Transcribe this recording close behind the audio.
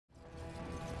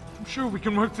I'm sure we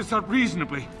can work this out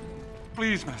reasonably.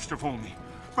 Please, Master Volney.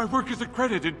 My work is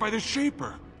accredited by the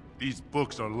Shaper. These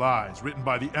books are lies written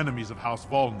by the enemies of House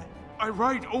Volney. I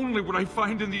write only what I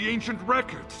find in the ancient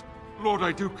records. Lord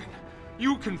Iduken,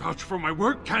 you can vouch for my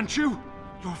work, can't you?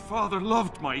 Your father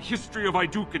loved my History of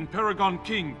Iduken, Paragon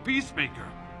King, Peacemaker.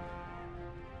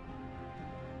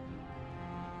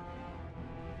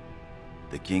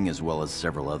 The king, as well as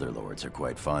several other lords, are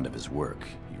quite fond of his work.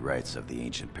 He writes of the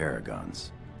ancient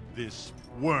paragons. This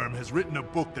worm has written a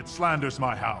book that slanders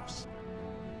my house.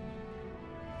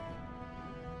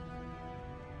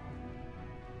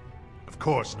 Of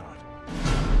course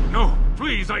not. No,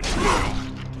 please,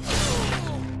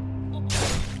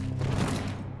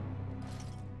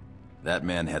 That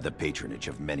man had the patronage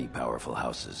of many powerful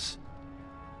houses.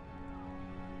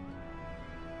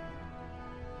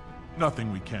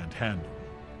 Nothing we can't handle.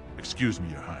 Excuse me,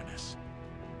 Your Highness.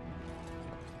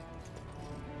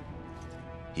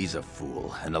 He's a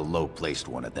fool, and a low-placed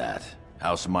one at that.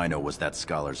 House Mino was that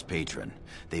scholar's patron.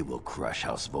 They will crush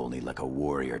House Volney like a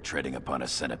warrior treading upon a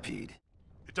centipede.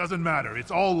 It doesn't matter,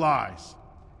 it's all lies.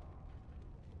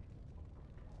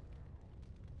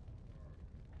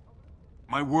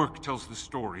 My work tells the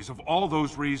stories of all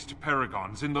those raised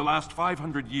paragons in the last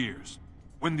 500 years.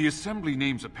 When the Assembly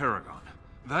names a paragon,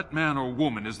 that man or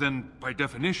woman is then, by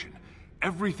definition,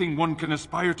 everything one can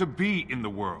aspire to be in the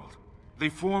world. They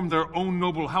form their own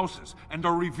noble houses and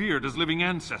are revered as living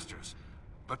ancestors.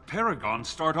 But paragons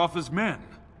start off as men.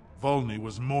 Volney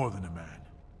was more than a man.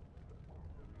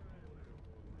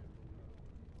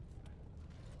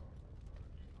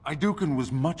 Iduken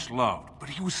was much loved, but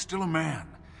he was still a man.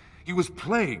 He was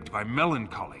plagued by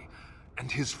melancholy,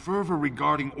 and his fervor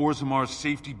regarding Orzammar's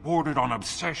safety bordered on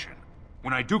obsession.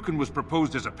 When Iduken was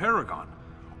proposed as a paragon,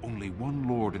 only one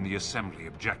lord in the Assembly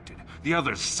objected. The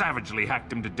others savagely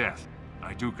hacked him to death.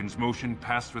 Iduken's motion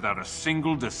passed without a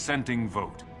single dissenting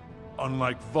vote.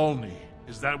 Unlike Volney,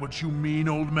 is that what you mean,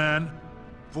 old man?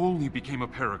 Volney became a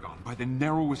paragon by the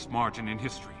narrowest margin in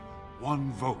history.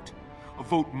 One vote. A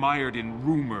vote mired in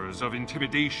rumors of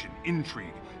intimidation,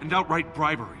 intrigue, and outright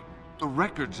bribery. The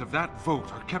records of that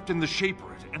vote are kept in the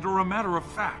Shaperate and are a matter of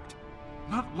fact.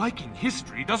 Not liking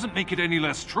history doesn't make it any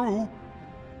less true.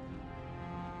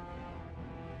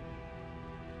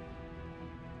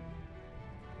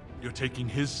 You're taking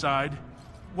his side?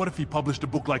 What if he published a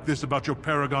book like this about your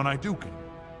paragon Iduken?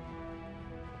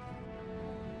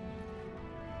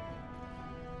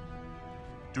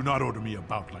 Do not order me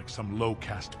about like some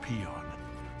low-caste peon.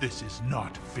 This is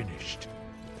not finished.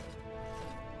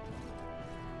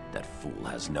 That fool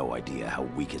has no idea how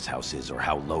weak his house is or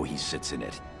how low he sits in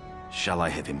it. Shall I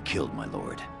have him killed, my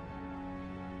lord?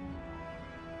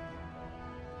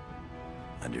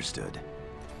 Understood.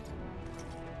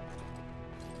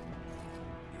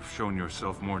 You've shown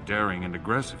yourself more daring and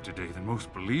aggressive today than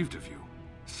most believed of you.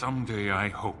 Someday I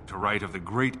hope to write of the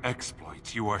great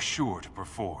exploits you are sure to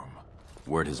perform.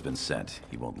 Word has been sent.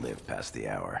 He won't live past the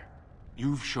hour.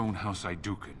 You've shown House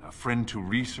Iduken a friend to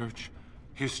research,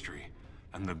 history,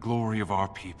 and the glory of our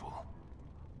people.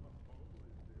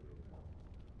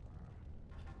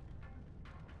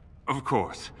 Of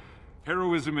course,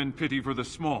 heroism and pity for the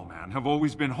small man have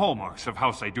always been hallmarks of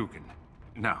House Iduken.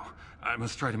 Now, I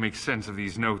must try to make sense of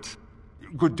these notes.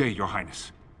 Good day, Your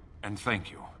Highness, and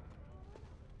thank you.